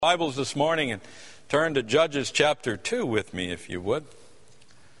Bibles this morning and turn to Judges chapter 2 with me, if you would.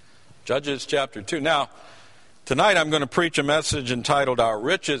 Judges chapter 2. Now, tonight I'm going to preach a message entitled Our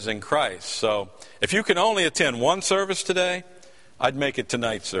Riches in Christ. So, if you can only attend one service today, I'd make it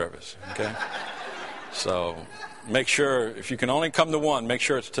tonight's service, okay? So, make sure, if you can only come to one, make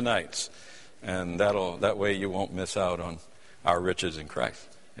sure it's tonight's. And that way you won't miss out on our riches in Christ.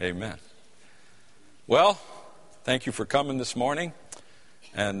 Amen. Well, thank you for coming this morning.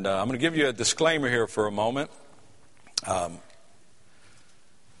 And I'm going to give you a disclaimer here for a moment. I'm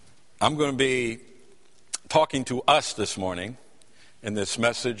going to be talking to us this morning in this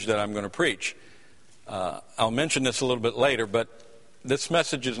message that I'm going to preach. I'll mention this a little bit later, but this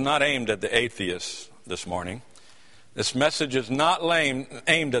message is not aimed at the atheists this morning. This message is not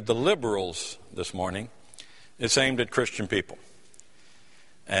aimed at the liberals this morning. It's aimed at Christian people.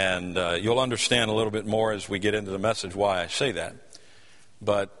 And you'll understand a little bit more as we get into the message why I say that.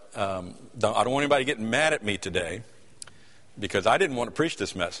 But I don't want anybody getting mad at me today because I didn't want to preach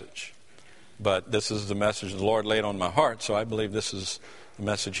this message. But this is the message the Lord laid on my heart, so I believe this is the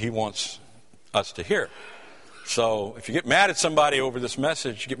message He wants us to hear. So if you get mad at somebody over this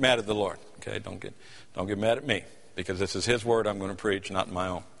message, get mad at the Lord. Okay, don't get mad at me because this is His word I'm going to preach, not my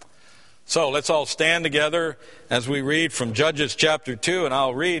own. So let's all stand together as we read from Judges chapter 2, and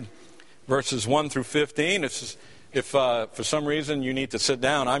I'll read verses 1 through 15. If for some reason you need to sit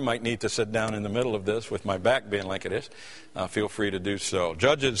down, I might need to sit down in the middle of this with my back being like it is. Feel free to do so.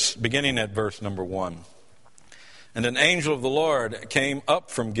 Judges, beginning at verse number 1. And an angel of the Lord came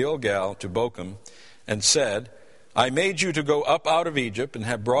up from Gilgal to Bochum and said, I made you to go up out of Egypt and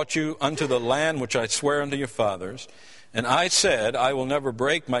have brought you unto the land which I swear unto your fathers. And I said, I will never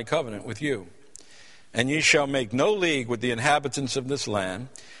break my covenant with you. And ye shall make no league with the inhabitants of this land.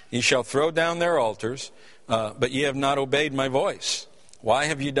 Ye shall throw down their altars, but ye have not obeyed my voice. Why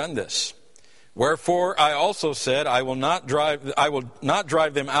have ye done this? Wherefore I also said, I will not drive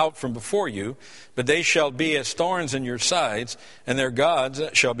them out from before you, but they shall be as thorns in your sides, and their gods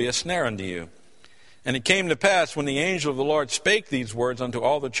shall be a snare unto you. And it came to pass, when the angel of the Lord spake these words unto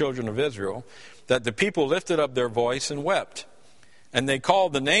all the children of Israel, that the people lifted up their voice and wept. And they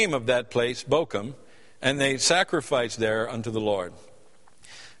called the name of that place Bochum, and they sacrificed there unto the Lord.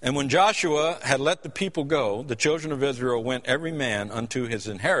 And when Joshua had let the people go, the children of Israel went every man unto his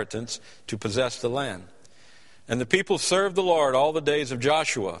inheritance to possess the land. And the people served the Lord all the days of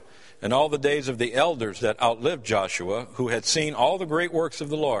Joshua, and all the days of the elders that outlived Joshua, who had seen all the great works of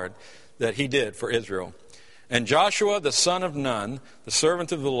the Lord that he did for Israel. And Joshua the son of Nun, the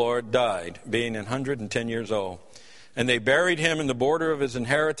servant of the Lord, died, being 110 years old. And they buried him in the border of his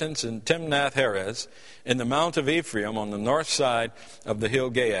inheritance in Timnath-Heres, in the mount of Ephraim, on the north side of the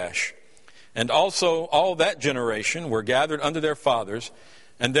hill Gaash. And also all that generation were gathered unto their fathers,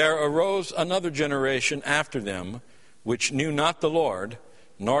 and there arose another generation after them, which knew not the Lord,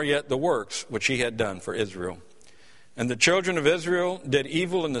 nor yet the works which he had done for Israel. And the children of Israel did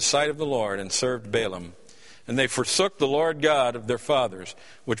evil in the sight of the Lord, and served Baalim. And they forsook the Lord God of their fathers,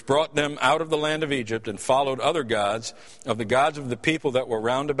 which brought them out of the land of Egypt, and followed other gods of the gods of the people that were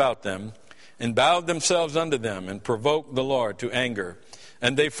round about them, and bowed themselves unto them, and provoked the Lord to anger.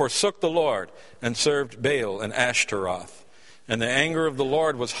 And they forsook the Lord, and served Baal and Ashtaroth. And the anger of the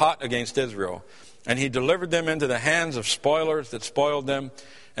Lord was hot against Israel. And he delivered them into the hands of spoilers that spoiled them,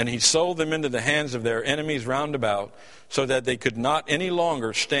 and he sold them into the hands of their enemies round about, so that they could not any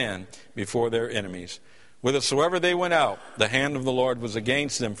longer stand before their enemies. Whithersoever they went out, the hand of the Lord was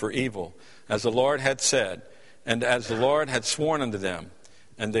against them for evil, as the Lord had said, and as the Lord had sworn unto them,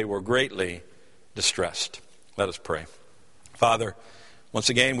 and they were greatly distressed. Let us pray. Father, once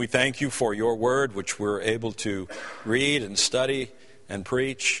again we thank you for your word, which we're able to read and study and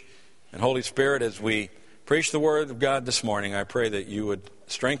preach. And Holy Spirit, as we preach the word of God this morning, I pray that you would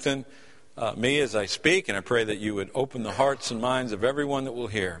strengthen me as I speak, and I pray that you would open the hearts and minds of everyone that will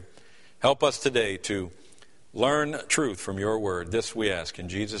hear. Help us today to learn truth from your word. This we ask in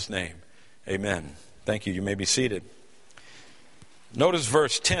Jesus' name. Amen. Thank you. You may be seated. Notice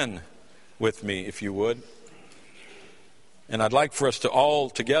verse 10 with me, if you would. And I'd like for us to all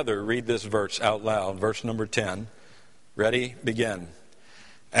together read this verse out loud. Verse number 10. Ready? Begin.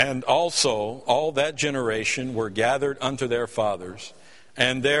 And also all that generation were gathered unto their fathers,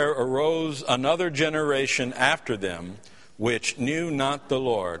 and there arose another generation after them, which knew not the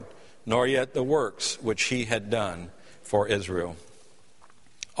Lord, nor yet the works which he had done for Israel.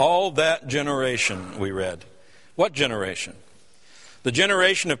 All that generation, we read. What generation? The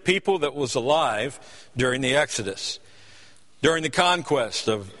generation of people that was alive during the Exodus, during the conquest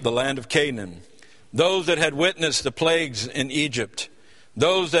of the land of Canaan, those that had witnessed the plagues in Egypt,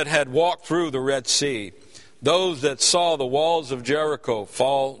 those that had walked through the Red Sea, those that saw the walls of Jericho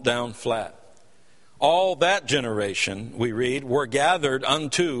fall down flat. All that generation, we read, were gathered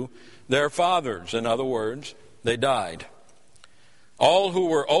unto their fathers. In other words, they died. All who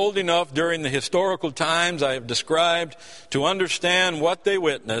were old enough during the historical times I have described to understand what they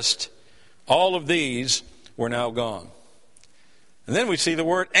witnessed, all of these were now gone. And then we see the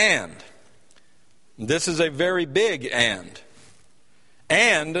word and. This is a very big and.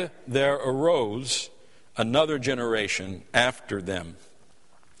 And there arose another generation after them.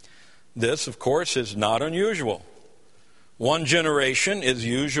 This, of course, is not unusual. One generation is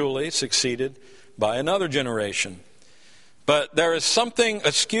usually succeeded by another generation. But there is something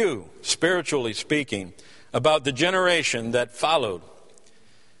askew, spiritually speaking, about the generation that followed.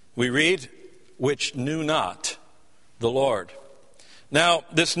 We read, which knew not the Lord. Now,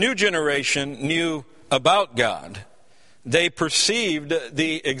 this new generation knew about God. They perceived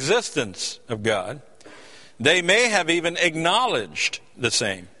the existence of God. They may have even acknowledged the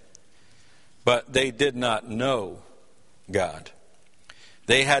same. But they did not know God.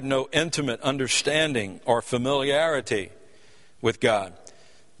 They had no intimate understanding or familiarity with God.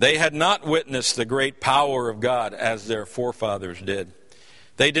 They had not witnessed the great power of God as their forefathers did.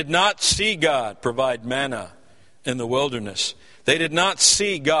 They did not see God provide manna in the wilderness. They did not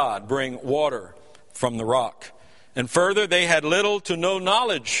see God bring water from the rock. And further, they had little to no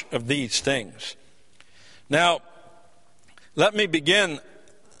knowledge of these things. Now, let me bring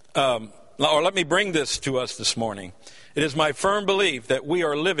this to us this morning. It is my firm belief that we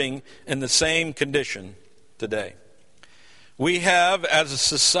are living in the same condition today. We have, as a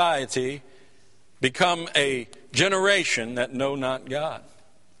society, become a generation that know not God.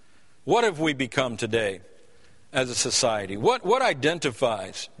 What have we become today as a society? What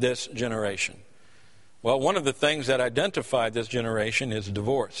identifies this generation? Well, one of the things that identified this generation is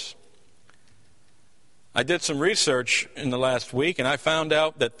divorce. I did some research in the last week, and I found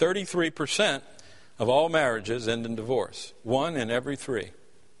out that 33% of all marriages end in divorce. 1 in every 3.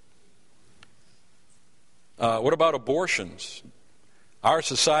 What about abortions? Our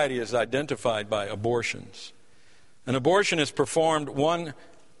society is identified by abortions. An abortion is performed, one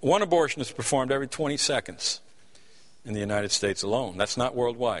abortion is performed every 20 seconds in the United States alone. That's not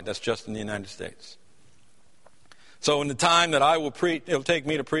worldwide. That's just in the United States. So in the time that I will preach, it'll take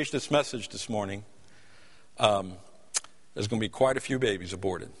me to preach this message this morning, there's going to be quite a few babies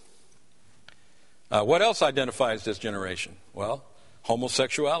aborted. What else identifies this generation? Well,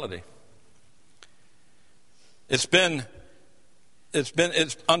 homosexuality. It's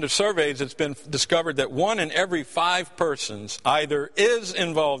under surveys, it's been discovered that 1 in every 5 persons either is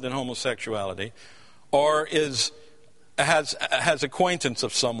involved in homosexuality or has acquaintance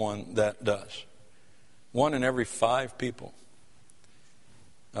of someone that does. 1 in every 5 people.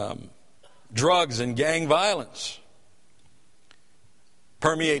 Drugs and gang violence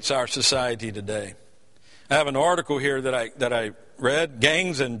permeates our society today. I have an article here that I read,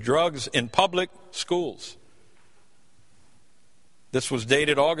 Gangs and Drugs in Public Schools. This was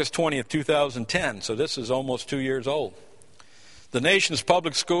dated August 20th, 2010, so this is almost 2 years old. The nation's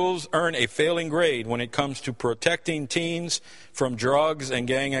public schools earn a failing grade when it comes to protecting teens from drugs and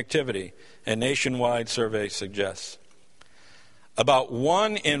gang activity, a nationwide survey suggests. About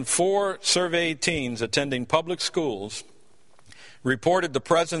 1 in 4 surveyed teens attending public schools reported the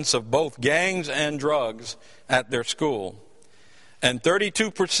presence of both gangs and drugs at their school. And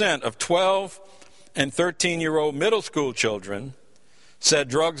 32% of 12 and 13-year-old middle school children said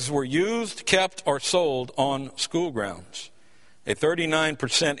drugs were used, kept, or sold on school grounds. A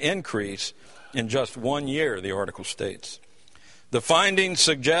 39% increase in just 1 year, the article states. The findings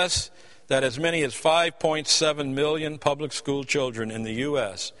suggest that as many as 5.7 million public school children in the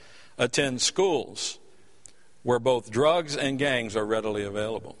U.S. attend schools where both drugs and gangs are readily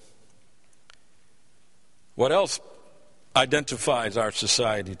available. What else identifies our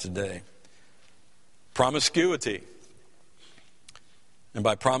society today? Promiscuity. And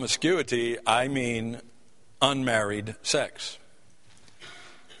by promiscuity, I mean unmarried sex.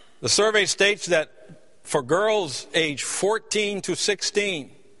 The survey states that for girls aged 14 to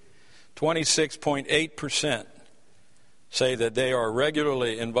 16, 26.8% say that they are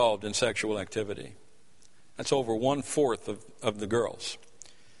regularly involved in sexual activity. That's over 1/4 of the girls.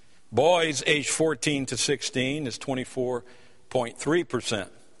 Boys aged 14 to 16 is 24.3%.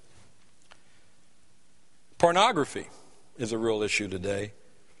 Pornography is a real issue today.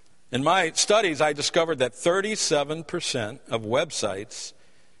 In my studies, I discovered that 37% of websites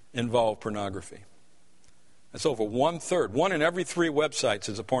involve pornography. That's over 1/3. 1 in every 3 websites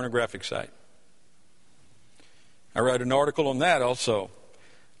is a pornographic site. I read an article on that also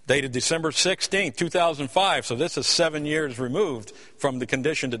dated December 16, 2005, so this is 7 years removed from the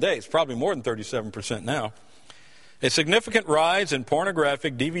condition today. It's probably more than 37% now. A significant rise in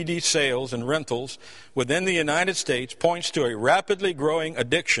pornographic DVD sales and rentals within the United States points to a rapidly growing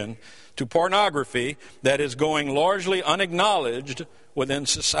addiction to pornography that is going largely unacknowledged within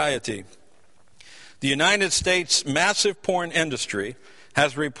society. The United States' massive porn industry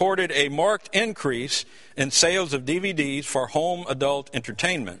has reported a marked increase in sales of DVDs for home adult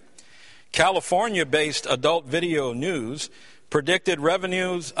entertainment. California-based Adult Video News predicted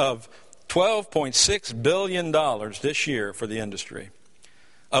revenues of $12.6 billion this year for the industry.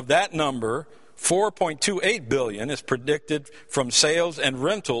 Of that number, $4.28 billion is predicted from sales and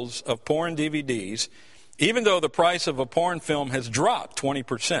rentals of porn DVDs, even though the price of a porn film has dropped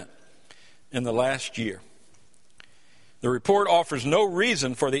 20% in the last year. The report offers no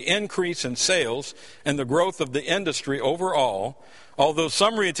reason for the increase in sales and the growth of the industry overall, although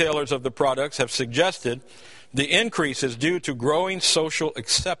some retailers of the products have suggested the increase is due to growing social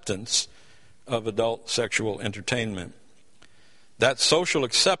acceptance of adult sexual entertainment. That social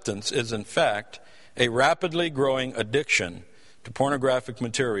acceptance is, in fact, a rapidly growing addiction to pornographic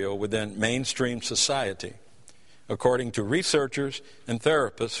material within mainstream society, according to researchers and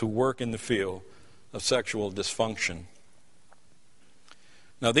therapists who work in the field of sexual dysfunction.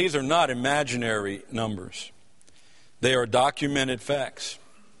 Now, these are not imaginary numbers. They are documented facts.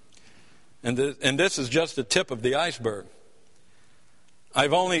 And this is just the tip of the iceberg. I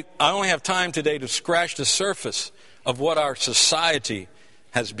only have time today to scratch the surface of what our society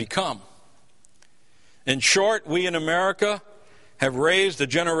has become. In short, we in America have raised a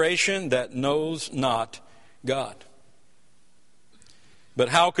generation that knows not God. But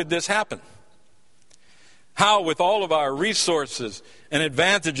how could this happen? How, with all of our resources and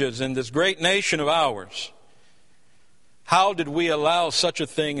advantages in this great nation of ours, how did we allow such a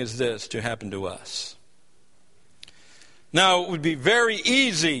thing as this to happen to us? Now, it would be very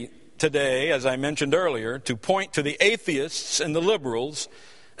easy today, as I mentioned earlier, to point to the atheists and the liberals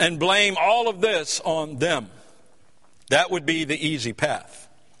and blame all of this on them. That would be the easy path.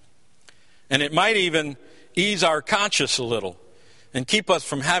 And it might even ease our conscience a little and keep us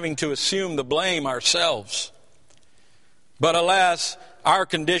from having to assume the blame ourselves. But alas, our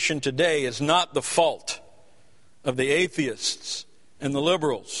condition today is not the fault of the atheists and the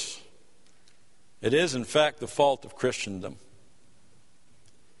liberals. It is, in fact, the fault of Christendom.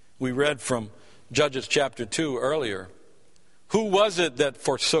 We read from Judges chapter 2 earlier. Who was it that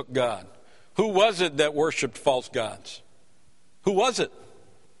forsook God? Who was it that worshiped false gods? Who was it?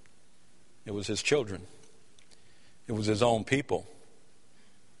 It was his children. It was his own people.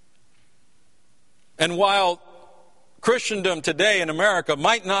 And while Christendom today in America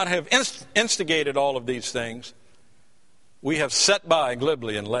might not have instigated all of these things, we have sat by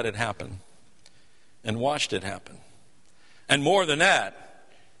glibly and let it happen and watched it happen. And more than that,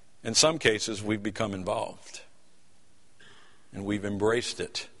 in some cases, we've become involved and we've embraced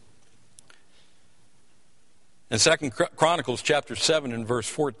it. In 2 Chronicles chapter 7 and verse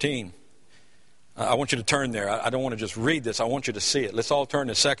 14, I want you to turn there. I don't want to just read this. I want you to see it. Let's all turn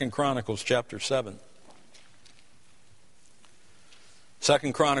to 2 Chronicles chapter 7.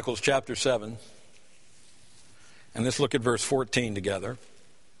 2 Chronicles chapter 7. And let's look at verse 14 together.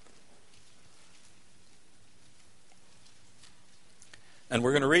 And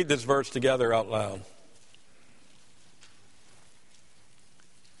we're going to read this verse together out loud.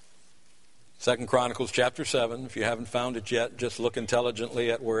 2 Chronicles chapter 7. If you haven't found it yet, just look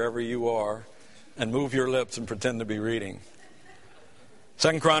intelligently at wherever you are and move your lips and pretend to be reading.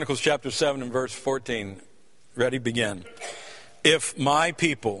 2 Chronicles chapter 7 and verse 14. Ready, begin. If my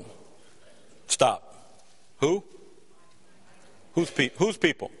people... Stop. Who? Whose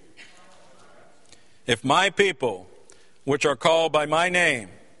people? If my people, which are called by my name,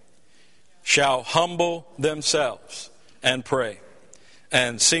 shall humble themselves and pray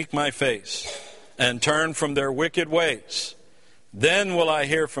and seek my face and turn from their wicked ways, then will I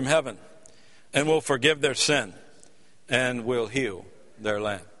hear from heaven and will forgive their sin and will heal their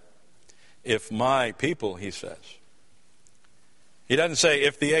land. If my people, he says. He doesn't say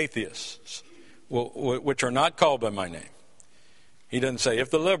if the atheists, which are not called by my name. He doesn't say if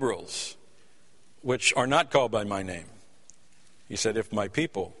the liberals, which are not called by my name. He said if my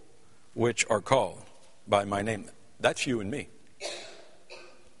people, which are called by my name. That's you and me.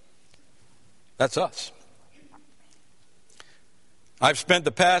 That's us. I've spent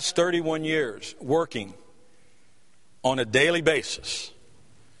the past 31 years working on a daily basis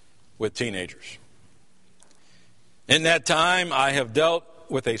with teenagers. In that time, I have dealt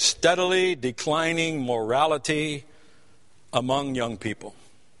with a steadily declining morality among young people.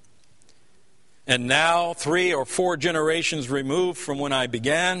 And now, 3 or 4 generations removed from when I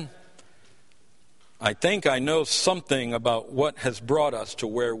began, I think I know something about what has brought us to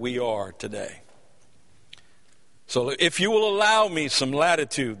where we are today. So if you will allow me some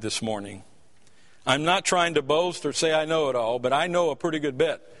latitude this morning, I'm not trying to boast or say I know it all, but I know a pretty good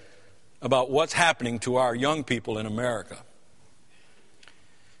bit about what's happening to our young people in America.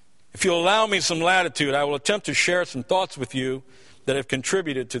 If you'll allow me some latitude, I will attempt to share some thoughts with you that have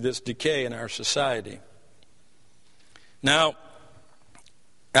contributed to this decay in our society. Now,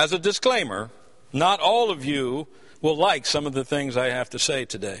 as a disclaimer, not all of you will like some of the things I have to say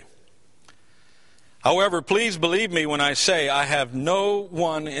today. However, please believe me when I say I have no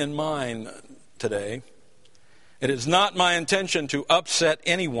one in mind today. It is not my intention to upset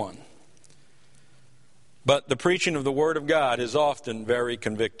anyone. But the preaching of the Word of God is often very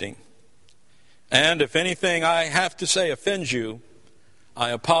convicting. And if anything I have to say offends you, I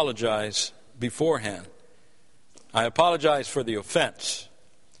apologize beforehand. I apologize for the offense,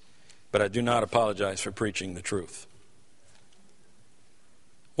 but I do not apologize for preaching the truth.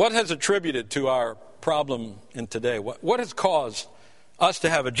 What has attributed to our problem in today? What has caused us to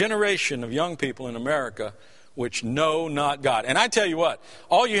have a generation of young people in America which know not God? And I tell you what,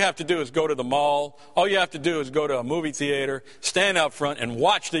 all you have to do is go to the mall, all you have to do is go to a movie theater, stand out front and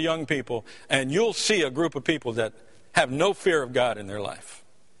watch the young people, and you'll see a group of people that have no fear of God in their life.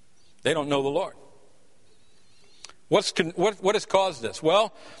 They don't know the Lord. What has caused this?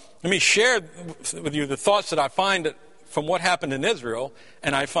 Well, let me share with you the thoughts that I find from what happened in Israel,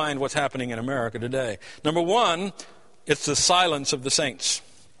 and I find what's happening in America today. Number one, it's the silence of the saints.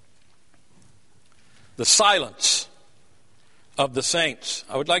 The silence of the saints.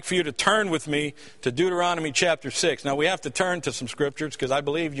 I would like for you to turn with me to Deuteronomy chapter 6. Now, we have to turn to some scriptures because I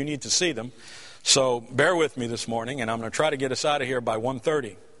believe you need to see them. So bear with me this morning, and I'm going to try to get us out of here by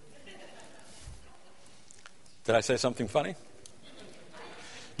 1:30. Did I say something funny?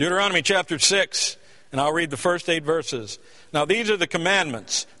 Deuteronomy chapter 6, and I'll read the first 8 verses. Now these are the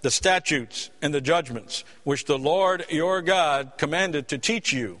commandments, the statutes, and the judgments, which the Lord your God commanded to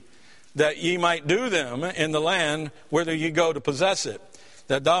teach you, that ye might do them in the land whither ye go to possess it,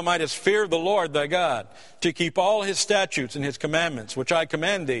 that thou mightest fear the Lord thy God, to keep all his statutes and his commandments, which I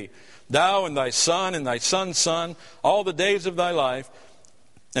command thee, thou and thy son and thy son's son, all the days of thy life,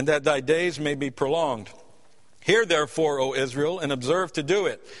 and that thy days may be prolonged. Hear therefore, O Israel, and observe to do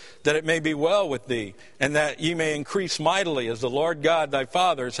it, that it may be well with thee, and that ye may increase mightily, as the Lord God thy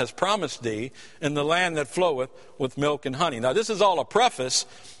fathers has promised thee, in the land that floweth with milk and honey. Now this is all a preface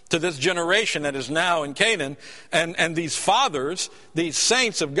to this generation that is now in Canaan, and these fathers, these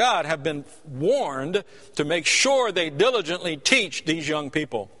saints of God, have been warned to make sure they diligently teach these young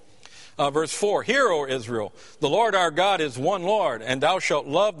people. Verse 4, Hear, O Israel, the Lord our God is one Lord, and thou shalt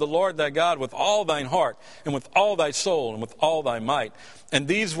love the Lord thy God with all thine heart, and with all thy soul, and with all thy might. And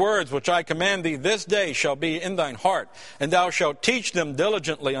these words which I command thee this day shall be in thine heart, and thou shalt teach them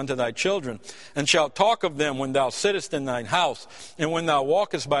diligently unto thy children, and shalt talk of them when thou sittest in thine house, and when thou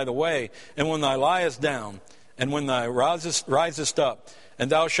walkest by the way, and when thou liest down, and when thou risest up. And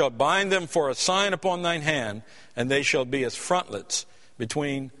thou shalt bind them for a sign upon thine hand, and they shall be as frontlets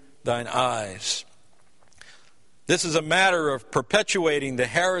between thine eyes. This is a matter of perpetuating the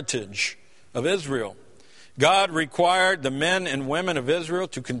heritage of Israel. God required the men and women of Israel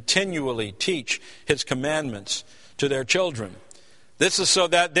to continually teach his commandments to their children. This is so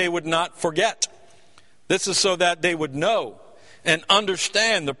that they would not forget. This is so that they would know and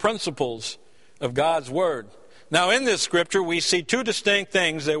understand the principles of God's word. Now in this scripture we see 2 distinct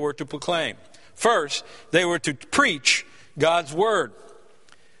things they were to proclaim. First, they were to preach God's word.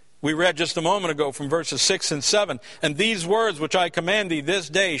 We read just a moment ago from verses 6 and 7. And these words which I command thee this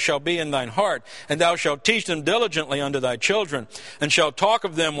day shall be in thine heart, and thou shalt teach them diligently unto thy children, and shalt talk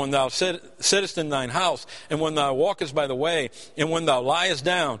of them when thou sittest in thine house, and when thou walkest by the way, and when thou liest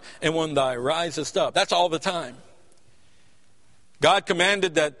down, and when thou risest up. That's all the time. God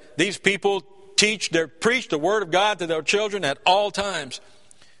commanded that these people preach the word of God to their children at all times.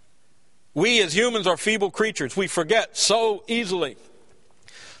 We as humans are feeble creatures. We forget so easily.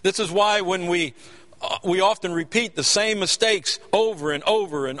 This is why when we often repeat the same mistakes over and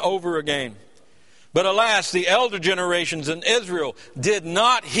over and over again. But alas, the elder generations in Israel did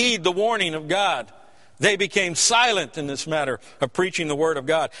not heed the warning of God. They became silent in this matter of preaching the word of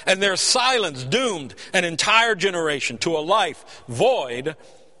God. And their silence doomed an entire generation to a life void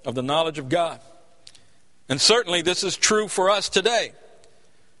of the knowledge of God. And certainly this is true for us today.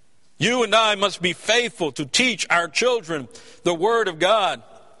 You and I must be faithful to teach our children the word of God.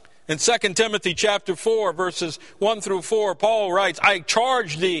 In 2 Timothy chapter 4, verses 1 through 4, Paul writes, I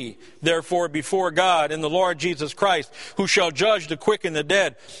charge thee, therefore, before God and the Lord Jesus Christ, who shall judge the quick and the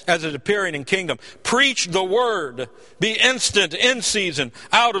dead, as it appearing in kingdom. Preach the word. Be instant, in season,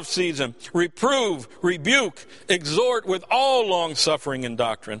 out of season. Reprove, rebuke, exhort with all longsuffering and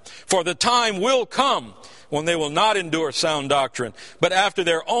doctrine. For the time will come when they will not endure sound doctrine, but after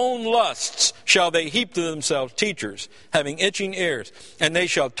their own lusts shall they heap to themselves teachers, having itching ears, and they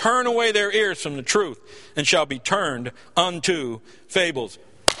shall turn away their ears from the truth, and shall be turned unto fables.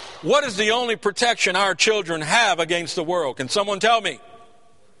 What is the only protection our children have against the world? Can someone tell me?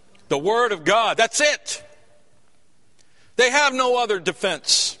 The Word of God. That's it. They have no other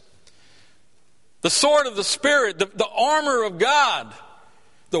defense. The sword of the Spirit, the armor of God.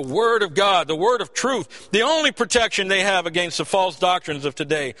 The Word of God, the Word of truth. The only protection they have against the false doctrines of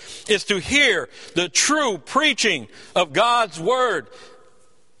today is to hear the true preaching of God's Word.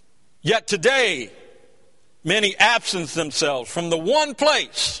 Yet today, many absent themselves from the one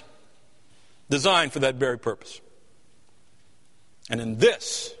place designed for that very purpose. And in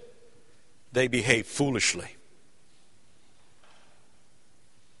this, they behave foolishly.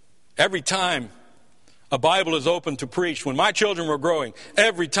 Every time a Bible is open to preach. When my children were growing,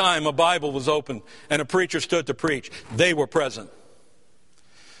 every time a Bible was open and a preacher stood to preach, they were present.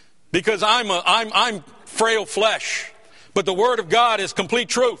 Because I'm frail flesh, but the Word of God is complete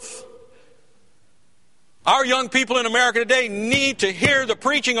truth. Our young people in America today need to hear the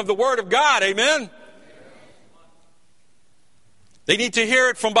preaching of the Word of God. Amen? They need to hear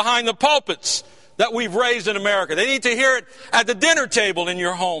it from behind the pulpits that we've raised in America. They need to hear it at the dinner table in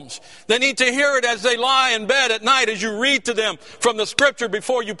your homes. They need to hear it as they lie in bed at night as you read to them from the Scripture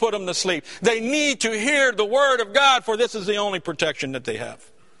before you put them to sleep. They need to hear the Word of God, for this is the only protection that they have.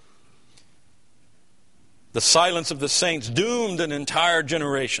 The silence of the saints doomed an entire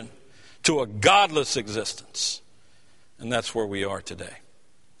generation to a godless existence. And that's where we are today.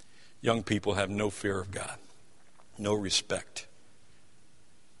 Young people have no fear of God, no respect.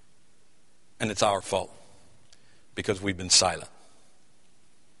 And it's our fault because we've been silent.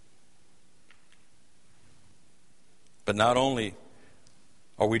 But not only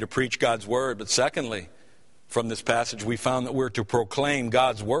are we to preach God's Word, but secondly, from this passage, we found that we're to proclaim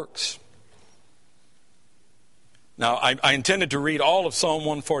God's works. Now, I intended to read all of Psalm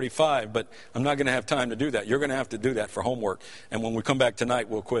 145, but I'm not going to have time to do that. You're going to have to do that for homework. And when we come back tonight,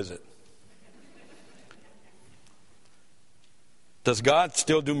 we'll quiz it. Does God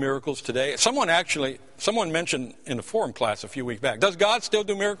still do miracles today? Someone mentioned in a forum class a few weeks back, does God still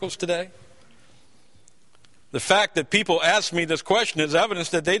do miracles today? The fact that people ask me this question is evidence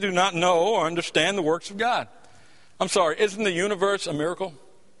that they do not know or understand the works of God. I'm sorry, isn't the universe a miracle?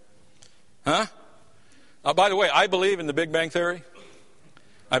 Huh? By the way, I believe in the Big Bang Theory.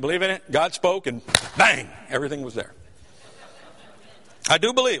 I believe in it. God spoke and bang, everything was there. I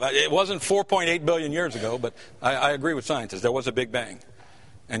do believe. It wasn't 4.8 billion years ago, but I agree with scientists. There was a Big Bang,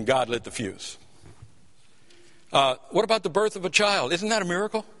 and God lit the fuse. What about the birth of a child? Isn't that a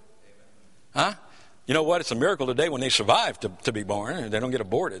miracle? Huh? You know what? It's a miracle today when they survive to be born and they don't get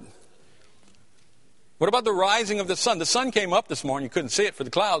aborted. What about the rising of the sun? The sun came up this morning. You couldn't see it for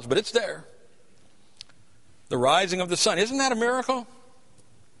the clouds, but it's there. The rising of the sun. Isn't that a miracle?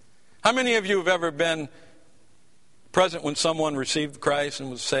 How many of you have ever been present when someone received Christ and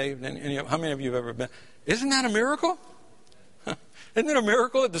was saved? And how many of you have ever been? Isn't that a miracle? Isn't it a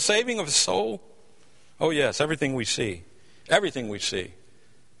miracle at the saving of a soul? Oh yes, everything we see is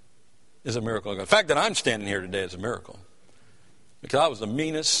a miracle. The fact that I'm standing here today is a miracle. Because I was the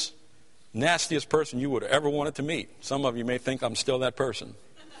meanest, nastiest person you would have ever wanted to meet. Some of you may think I'm still that person.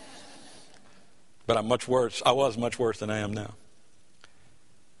 But I'm much worse. I was much worse than I am now.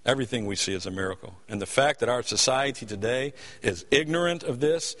 Everything we see is a miracle. And the fact that our society today is ignorant of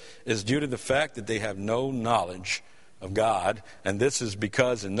this is due to the fact that they have no knowledge of God. And this is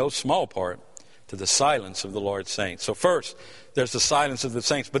because, in no small part, to the silence of the Lord's saints. So first, there's the silence of the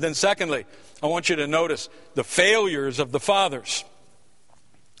saints. But then secondly, I want you to notice the failures of the fathers.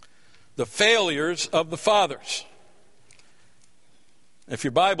 The failures of the fathers. If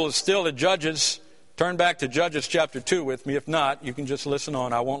your Bible is still at Judges, turn back to Judges chapter 2 with me. If not, you can just listen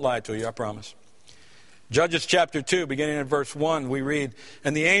on. I won't lie to you, I promise. Judges chapter 2, beginning in verse 1, we read,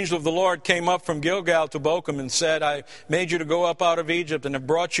 "And the angel of the Lord came up from Gilgal to Bochum and said, I made you to go up out of Egypt and have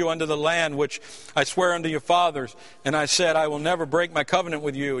brought you unto the land which I swear unto your fathers. And I said, I will never break my covenant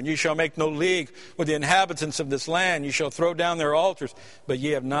with you, and you shall make no league with the inhabitants of this land. You shall throw down their altars, but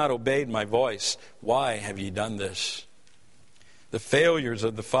ye have not obeyed my voice. Why have ye done this?" The failures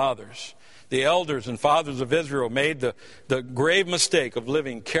of the fathers. The elders and fathers of Israel made the grave mistake of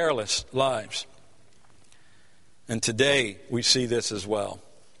living careless lives. And today we see this as well.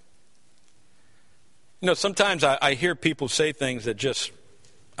 You know, sometimes I hear people say things that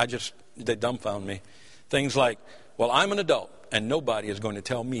they dumbfound me. Things like, well, I'm an adult and nobody is going to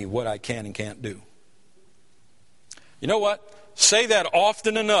tell me what I can and can't do. You know what? Say that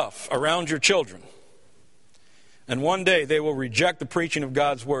often enough around your children. And one day they will reject the preaching of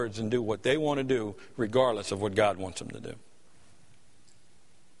God's words and do what they want to do regardless of what God wants them to do.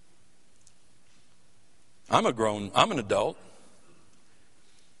 I'm an adult.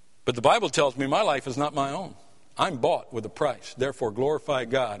 But the Bible tells me my life is not my own. I'm bought with a price. Therefore, glorify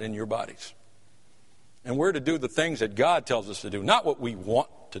God in your bodies. And we're to do the things that God tells us to do, not what we want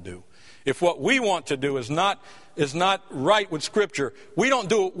to do. If what we want to do is not right with Scripture, we don't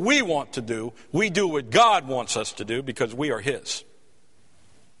do what we want to do. We do what God wants us to do because we are His.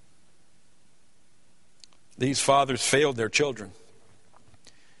 These fathers failed their children.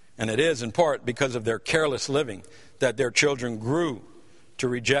 And it is in part because of their careless living that their children grew to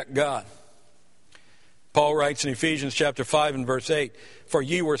reject God. Paul writes in Ephesians chapter 5 and verse 8, "For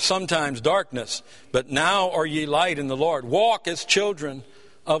ye were sometimes darkness, but now are ye light in the Lord. Walk as children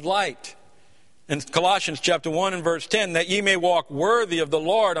of light." In Colossians chapter 1 and verse 10, "That ye may walk worthy of the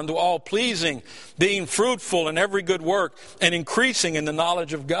Lord unto all pleasing, being fruitful in every good work, and increasing in the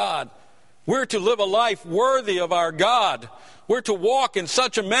knowledge of God." We're to live a life worthy of our God. We're to walk in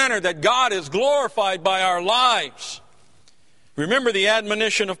such a manner that God is glorified by our lives. Remember the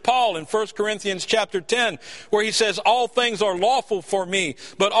admonition of Paul in 1 Corinthians chapter 10, where he says, "All things are lawful for me,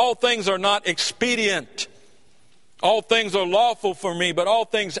 but all things are not expedient. All things are lawful for me, but all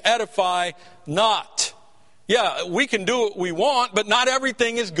things edify not." Yeah, we can do what we want, but not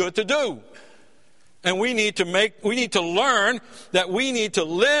everything is good to do. And we need to learn that we need to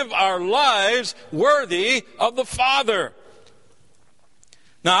live our lives worthy of the Father.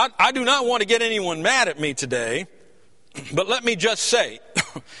 Now, I do not want to get anyone mad at me today, but let me just say,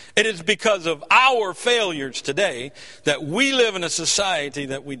 it is because of our failures today that we live in a society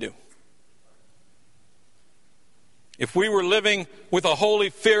that we do. If we were living with a holy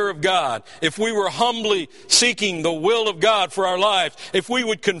fear of God, if we were humbly seeking the will of God for our lives, if we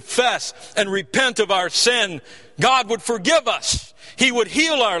would confess and repent of our sin, God would forgive us. He would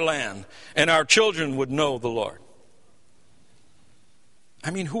heal our land, and our children would know the Lord.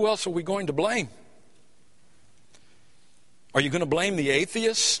 I mean, who else are we going to blame? Are you going to blame the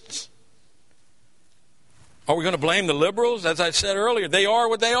atheists? Are we going to blame the liberals? As I said earlier, they are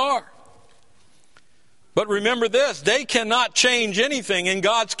what they are. But remember this, they cannot change anything in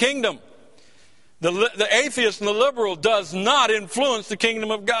God's kingdom. The atheist and the liberal does not influence the kingdom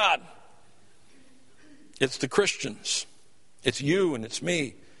of God. It's the Christians. It's you and it's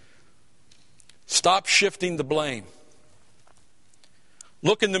me. Stop shifting the blame.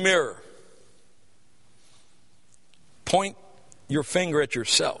 Look in the mirror. Point your finger at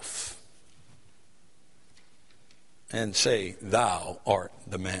yourself and say, "Thou art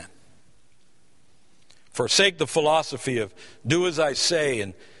the man." Forsake the philosophy of do as I say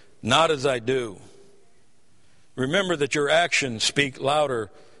and not as I do. Remember that your actions speak louder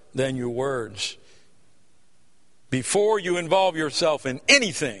than your words. Before you involve yourself in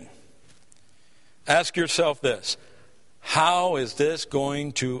anything, ask yourself this: how is this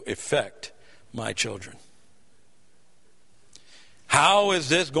going to affect my children? How is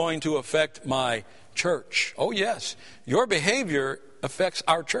this going to affect my church? Oh yes, your behavior affects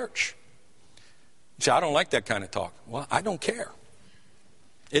our church. See, I don't like that kind of talk. Well, I don't care.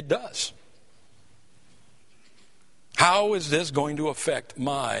 It does. How is this going to affect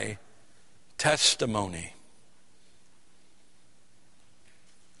my testimony?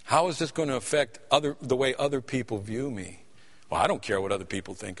 How is this going to affect the way other people view me? Well, I don't care what other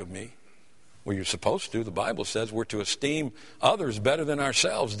people think of me. Well, you're supposed to. The Bible says we're to esteem others better than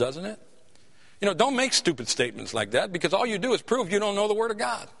ourselves, doesn't it? You know, don't make stupid statements like that, because all you do is prove you don't know the Word of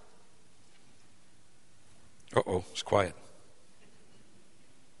God. Uh-oh, it's quiet.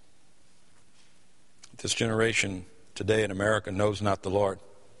 This generation today in America knows not the Lord.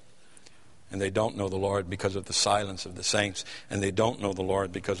 And they don't know the Lord because of the silence of the saints. And they don't know the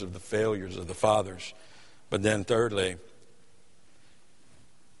Lord because of the failures of the fathers. But then thirdly,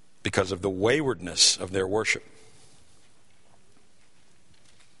 because of the waywardness of their worship.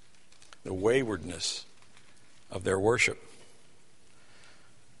 The waywardness of their worship.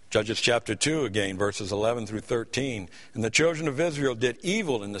 Judges chapter 2 again, verses 11 through 13. And the children of Israel did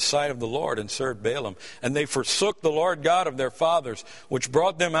evil in the sight of the Lord and served Baalim. And they forsook the Lord God of their fathers, which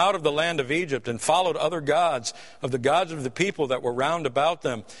brought them out of the land of Egypt, and followed other gods of the people that were round about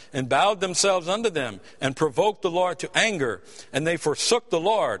them, and bowed themselves unto them, and provoked the Lord to anger. And they forsook the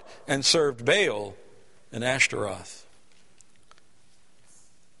Lord and served Baal and Ashtaroth.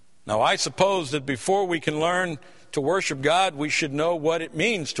 Now I suppose that before we can learn to worship God, we should know what it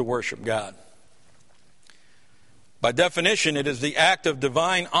means to worship God. By definition, it is the act of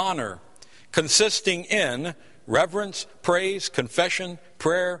divine honor, consisting in reverence, praise, confession,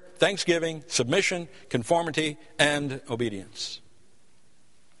 prayer, thanksgiving, submission, conformity, and obedience.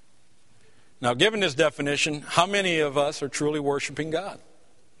 Now, given this definition, how many of us are truly worshiping God?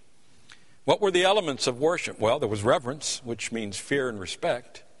 What were the elements of worship? Well, there was reverence, which means fear and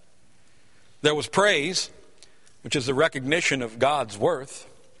respect. There was praise, which is the recognition of God's worth.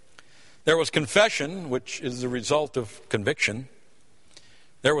 There was confession, which is the result of conviction.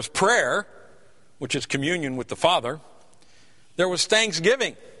 There was prayer, which is communion with the Father. There was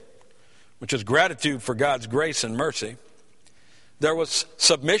thanksgiving, which is gratitude for God's grace and mercy. There was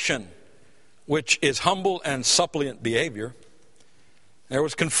submission, which is humble and suppliant behavior. There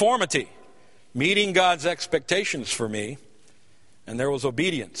was conformity, meeting God's expectations for me. And there was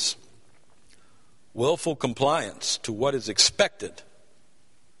obedience, willful compliance to what is expected,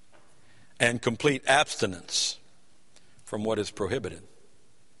 and complete abstinence from what is prohibited.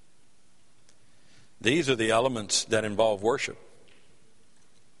 These are the elements that involve worship,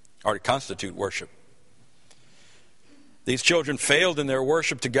 or constitute worship. These children failed in their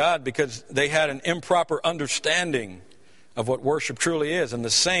worship to God because they had an improper understanding of what worship truly is, and the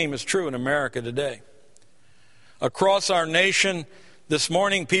same is true in America today. Across our nation, this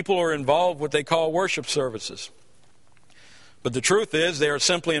morning, people are involved in what they call worship services. But the truth is, they are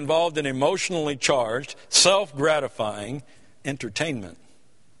simply involved in emotionally charged, self-gratifying entertainment.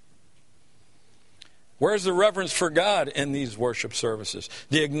 Where's the reverence for God in these worship services?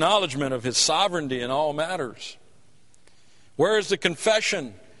 The acknowledgement of His sovereignty in all matters. Where is the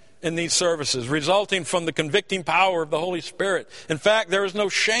confession in these services, resulting from the convicting power of the Holy Spirit? In fact, there is no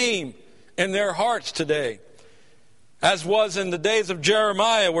shame in their hearts today, as was in the days of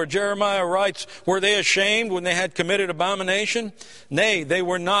Jeremiah, where Jeremiah writes, were they ashamed when they had committed abomination? Nay, they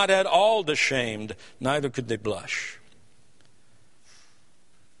were not at all ashamed, neither could they blush.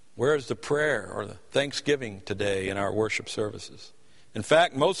 Where is the prayer or the thanksgiving today in our worship services? In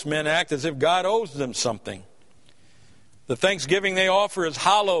fact, most men act as if God owes them something. The thanksgiving they offer is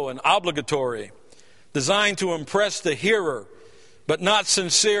hollow and obligatory, designed to impress the hearer, but not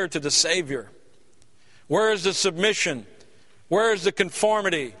sincere to the Savior. Where is the submission? Where is the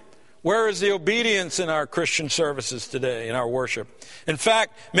conformity? Where is the obedience in our Christian services today, in our worship? In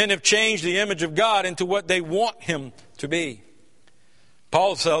fact, men have changed the image of God into what they want Him to be.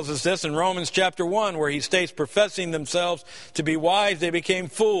 Paul tells us this in Romans chapter 1, where he states, professing themselves to be wise, they became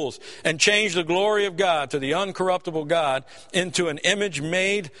fools, and changed the glory of God to the uncorruptible God into an image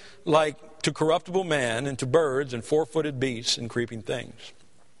made like to corruptible man, and to birds and four-footed beasts and creeping things.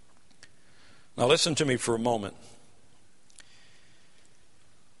 Now listen to me for a moment.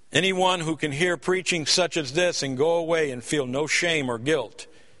 Anyone who can hear preaching such as this and go away and feel no shame or guilt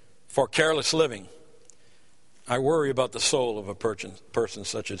for careless living, I worry about the soul of a person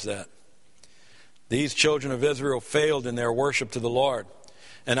such as that. These children of Israel failed in their worship to the Lord.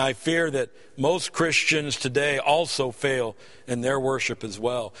 And I fear that most Christians today also fail in their worship as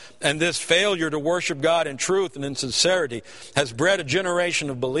well. And this failure to worship God in truth and in sincerity has bred a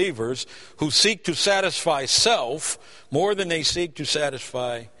generation of believers who seek to satisfy self more than they seek to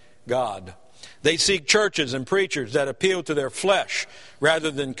satisfy God. They seek churches and preachers that appeal to their flesh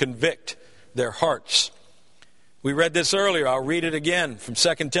rather than convict their hearts. We read this earlier. I'll read it again from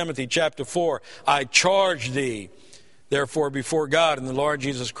 2 Timothy chapter 4. I charge thee, therefore, before God and the Lord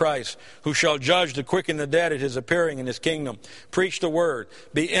Jesus Christ, who shall judge the quick and the dead at His appearing in His kingdom. Preach the word.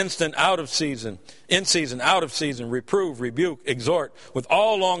 Be instant, out of season, in season, out of season. Reprove, rebuke, exhort, with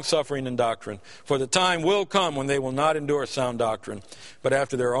all longsuffering and doctrine. For the time will come when they will not endure sound doctrine, but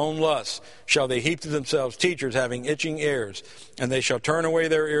after their own lusts shall they heap to themselves teachers having itching ears, and they shall turn away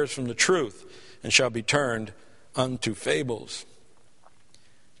their ears from the truth, and shall be turned unto fables.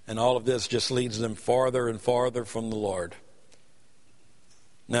 And all of this just leads them farther and farther from the Lord.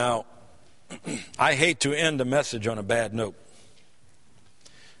 Now, I hate to end a message on a bad note.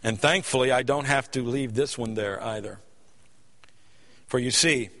 And thankfully, I don't have to leave this one there either. For you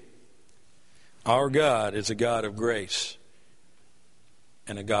see, our God is a God of grace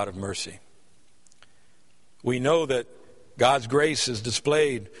and a God of mercy. We know that God's grace is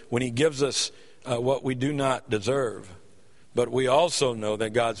displayed when he gives us what we do not deserve. But we also know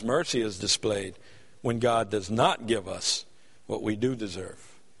that God's mercy is displayed when God does not give us what we do deserve.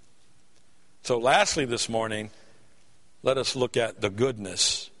 So lastly this morning, let us look at the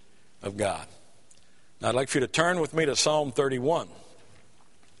goodness of God. Now I'd like for you to turn with me to Psalm 31.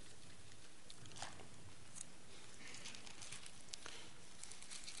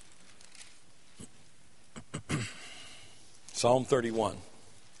 Psalm 31.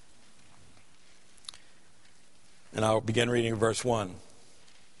 And I'll begin reading verse 1.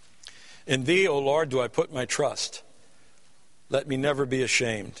 In thee, O Lord, do I put my trust. Let me never be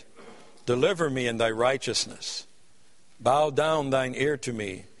ashamed. Deliver me in thy righteousness. Bow down thine ear to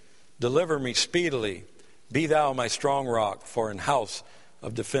me. Deliver me speedily. Be thou my strong rock, for an house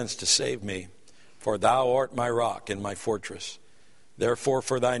of defense to save me. For thou art my rock and my fortress. Therefore,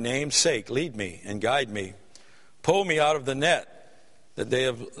 for thy name's sake, lead me and guide me. Pull me out of the net that they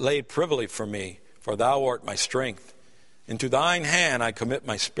have laid privily for me, for thou art my strength. Into thine hand I commit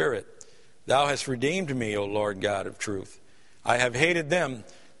my spirit. Thou hast redeemed me, O Lord God of truth. I have hated them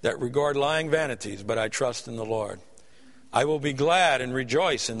that regard lying vanities, but I trust in the Lord. I will be glad and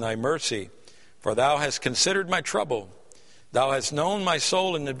rejoice in thy mercy, for thou hast considered my trouble. Thou hast known my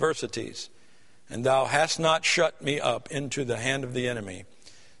soul in adversities, and thou hast not shut me up into the hand of the enemy.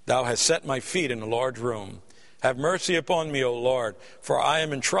 Thou hast set my feet in a large room. Have mercy upon me, O Lord, for I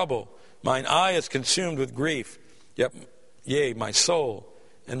am in trouble. Mine eye is consumed with grief, yea, my soul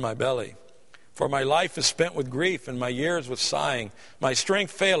and my belly. For my life is spent with grief, and my years with sighing. My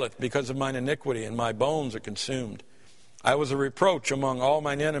strength faileth because of mine iniquity, and my bones are consumed. I was a reproach among all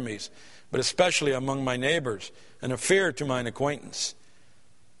mine enemies, but especially among my neighbors, and a fear to mine acquaintance.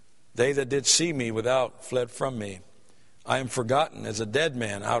 They that did see me without fled from me. I am forgotten as a dead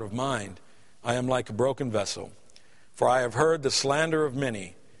man out of mind. I am like a broken vessel. For I have heard the slander of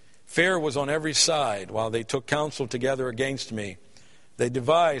many. Fear was on every side, while they took counsel together against me. They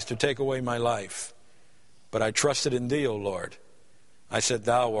devised to take away my life. But I trusted in thee, O Lord. I said,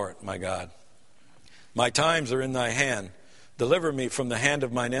 thou art my God. My times are in thy hand. Deliver me from the hand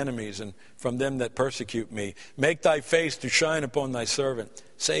of mine enemies and from them that persecute me. Make thy face to shine upon thy servant.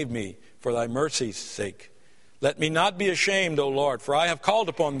 Save me for thy mercy's sake. Let me not be ashamed, O Lord, for I have called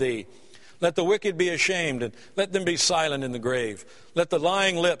upon thee. Let the wicked be ashamed, and let them be silent in the grave. Let the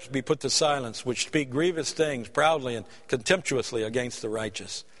lying lips be put to silence, which speak grievous things proudly and contemptuously against the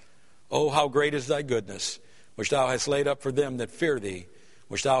righteous. Oh, how great is thy goodness, which thou hast laid up for them that fear thee,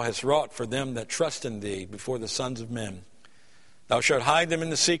 which thou hast wrought for them that trust in thee before the sons of men. Thou shalt hide them in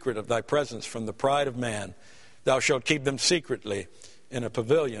the secret of thy presence from the pride of man. Thou shalt keep them secretly in a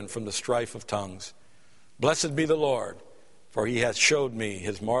pavilion from the strife of tongues. Blessed be the Lord, for he hath showed me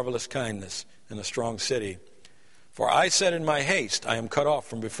his marvelous kindness in a strong city. For I said in my haste, I am cut off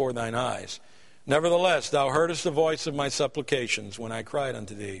from before thine eyes. Nevertheless, thou heardest the voice of my supplications when I cried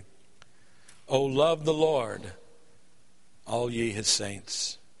unto thee. O love the Lord, all ye his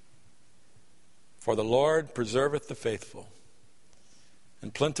saints. For the Lord preserveth the faithful,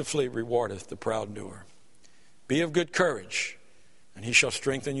 and plentifully rewardeth the proud doer. Be of good courage, and he shall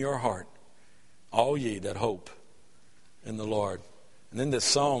strengthen your heart, all ye that hope in the Lord. And in this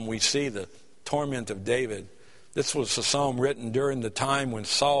psalm we see the torment of David. This was a psalm written during the time when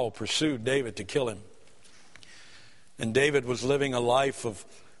Saul pursued David to kill him. And David was living a life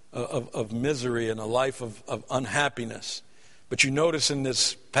of misery and a life of unhappiness. But you notice in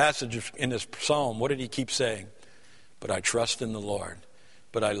this passage, in this psalm, what did he keep saying? But I trust in the Lord.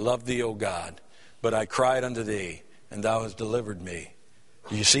 But I love thee, O God. But I cried unto thee, and thou hast delivered me.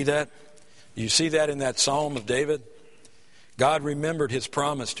 Do you see that? Do you see that in that psalm of David? God remembered his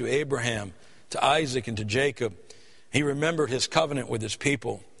promise to Abraham, to Isaac, and to Jacob. He remembered his covenant with his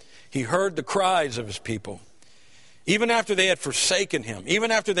people. He heard the cries of his people. Even after they had forsaken him,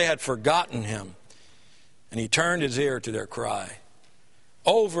 even after they had forgotten him, and he turned his ear to their cry.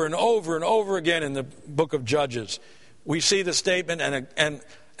 Over and over and over again in the book of Judges, we see the statement, and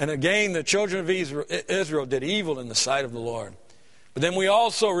again the children of Israel did evil in the sight of the Lord. But then we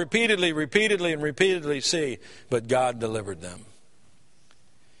also repeatedly see, but God delivered them.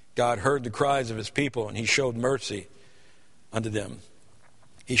 God heard the cries of his people, and he showed mercy unto them.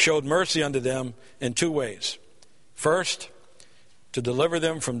 He showed mercy unto them in two ways. First, to deliver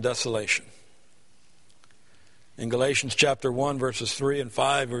them from desolation. In Galatians chapter 1, verses 3 and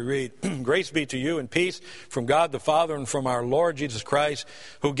 5, we read, Grace be to you and peace from God the Father and from our Lord Jesus Christ,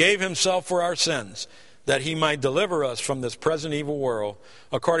 who gave himself for our sins, that he might deliver us from this present evil world,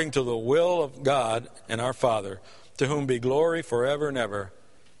 according to the will of God and our Father, to whom be glory forever and ever.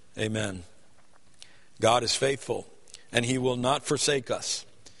 Amen. God is faithful, and he will not forsake us.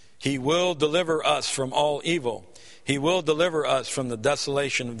 He will deliver us from all evil. He will deliver us from the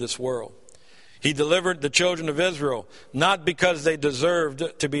desolation of this world. He delivered the children of Israel, not because they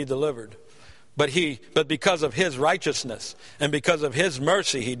deserved to be delivered, but because of his righteousness and because of his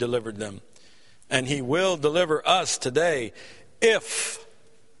mercy he delivered them. And he will deliver us today if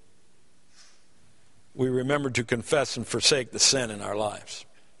we remember to confess and forsake the sin in our lives.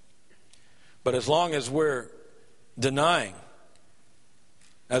 But as long as we're denying,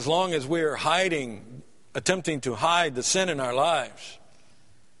 as long as we're hiding, attempting to hide the sin in our lives,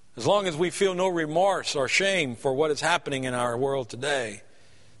 as long as we feel no remorse or shame for what is happening in our world today,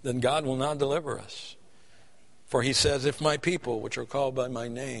 then God will not deliver us. For he says, if my people, which are called by my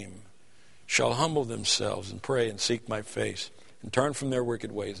name, shall humble themselves and pray and seek my face and turn from their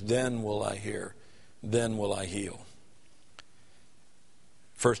wicked ways, then will I hear, then will I heal.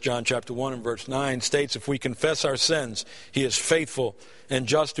 1 John chapter 1 and verse 9 states, if we confess our sins, he is faithful and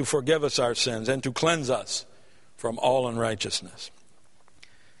just to forgive us our sins and to cleanse us from all unrighteousness.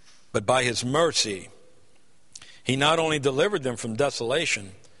 But by his mercy, he not only delivered them from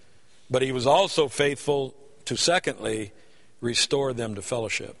desolation, but he was also faithful to, secondly, restore them to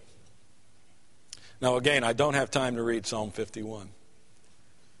fellowship. Now again, I don't have time to read Psalm 51,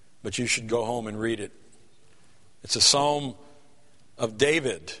 but you should go home and read it. It's a psalm of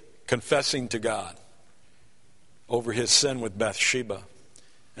David confessing to God over his sin with Bathsheba.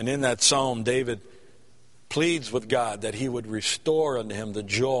 And in that psalm, David pleads with God that he would restore unto him the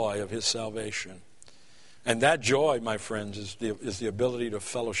joy of his salvation. And that joy, my friends, is the ability to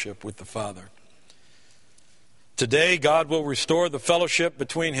fellowship with the Father. Today, God will restore the fellowship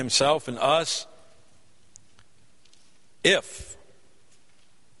between himself and us if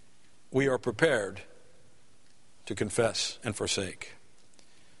we are prepared to confess and forsake.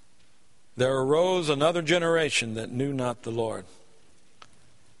 There arose another generation that knew not the Lord.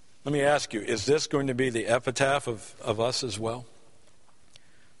 Let me ask you, is this going to be the epitaph of us as well?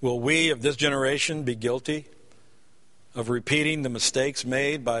 Will we of this generation be guilty of repeating the mistakes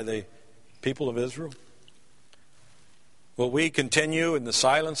made by the people of Israel? Will we continue in the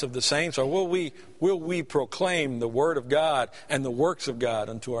silence of the saints, or will we proclaim the word of God and the works of God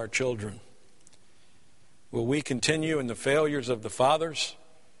unto our children? Will we continue in the failures of the fathers,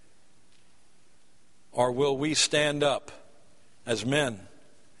 or will we stand up as men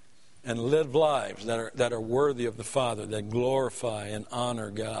and live lives that are worthy of the Father, that glorify and honor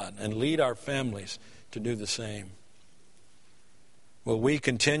God, and lead our families to do the same? Will we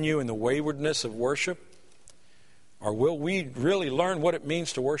continue in the waywardness of worship? Or will we really learn what it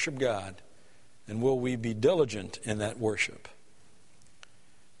means to worship God? And will we be diligent in that worship?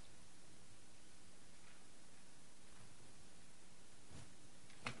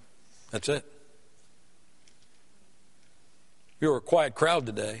 That's it. You're a quiet crowd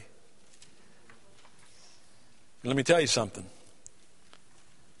today. Let me tell you something.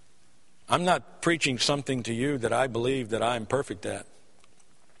 I'm not preaching something to you that I believe that I'm perfect at.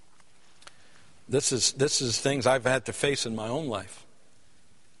 This is things I've had to face in my own life.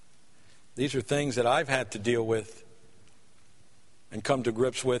 These are things that I've had to deal with and come to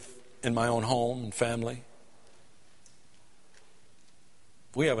grips with in my own home and family.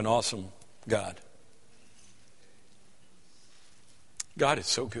 We have an awesome God. God is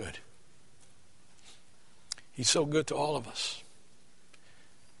so good. He's so good to all of us.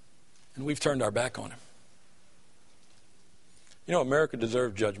 And we've turned our back on him. You know, America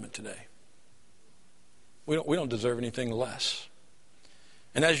deserves judgment today. We don't deserve anything less.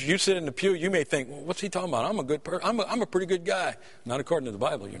 And as you sit in the pew, you may think, well, what's he talking about? I'm a good person. I'm a pretty good guy. Not according to the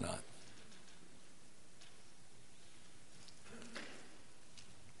Bible, you're not.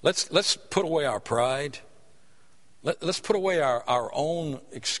 Let's put away our pride. Let's put away our own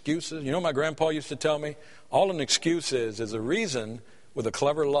excuses. You know, my grandpa used to tell me, all an excuse is a reason with a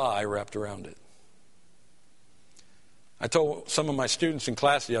clever lie wrapped around it. I told some of my students in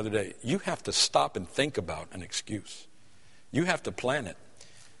class the other day, you have to stop and think about an excuse. You have to plan it.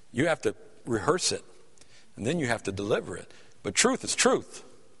 You have to rehearse it. And then you have to deliver it. But truth is truth.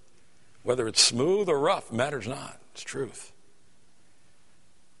 Whether it's smooth or rough matters not. It's truth.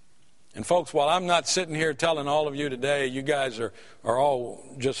 And folks, while I'm not sitting here telling all of you today, you guys are all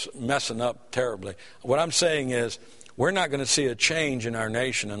just messing up terribly. What I'm saying is, we're not going to see a change in our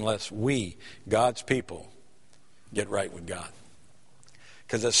nation unless we, God's people, get right with God.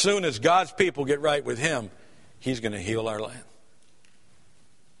 Because as soon as God's people get right with him, he's going to heal our land.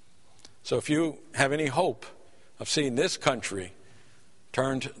 So if you have any hope of seeing this country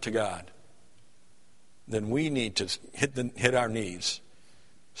turned to God, then we need to hit our knees,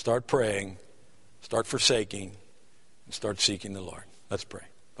 start praying, start forsaking, and start seeking the Lord. Let's pray.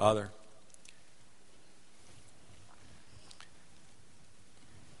 Father,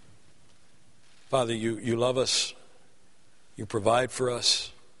 you love us. You provide for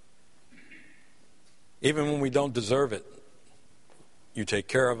us. Even when we don't deserve it, you take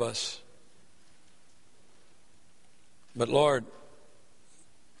care of us. But Lord,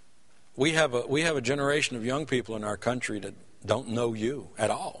 we have a generation of young people in our country that don't know you at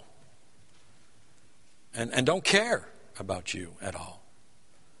all. And don't care about you at all.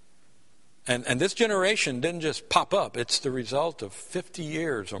 And this generation didn't just pop up. It's the result of 50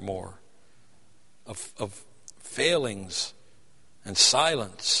 years or more of failings and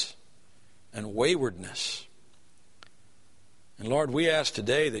silence and waywardness. And Lord, we ask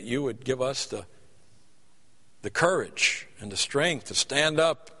today that you would give us the courage and the strength to stand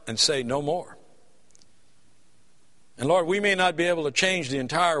up and say no more. And Lord, we may not be able to change the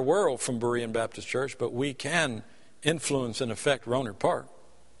entire world from Berean Baptist Church, but we can influence and affect Rohnert Park.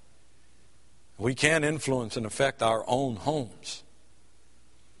 We can influence and affect our own homes.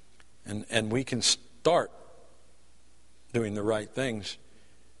 And we can start doing the right things.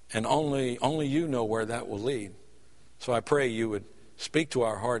 And only you know where that will lead. So I pray you would speak to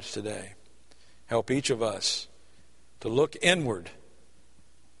our hearts today. Help each of us to look inward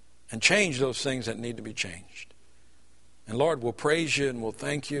and change those things that need to be changed. And Lord, we'll praise you and we'll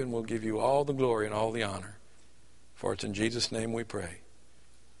thank you and we'll give you all the glory and all the honor. For it's in Jesus' name we pray.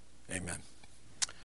 Amen.